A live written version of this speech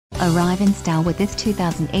arrive in style with this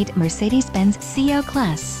 2008 Mercedes-Benz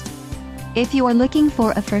CL-Class. If you are looking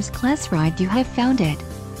for a first-class ride, you have found it.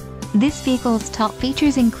 This vehicle's top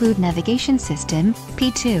features include navigation system,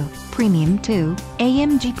 P2, Premium 2,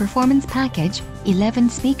 AMG Performance Package, 11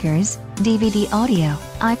 speakers, DVD audio,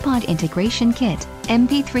 iPod integration kit,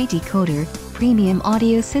 MP3 decoder, premium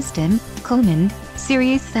audio system, Coleman,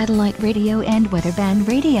 Sirius satellite radio and weatherband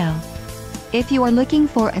radio. If you are looking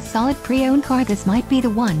for a solid pre-owned car, this might be the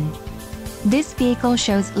one. This vehicle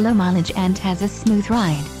shows low mileage and has a smooth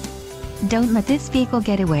ride. Don't let this vehicle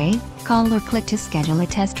get away. Call or click to schedule a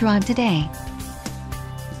test drive today.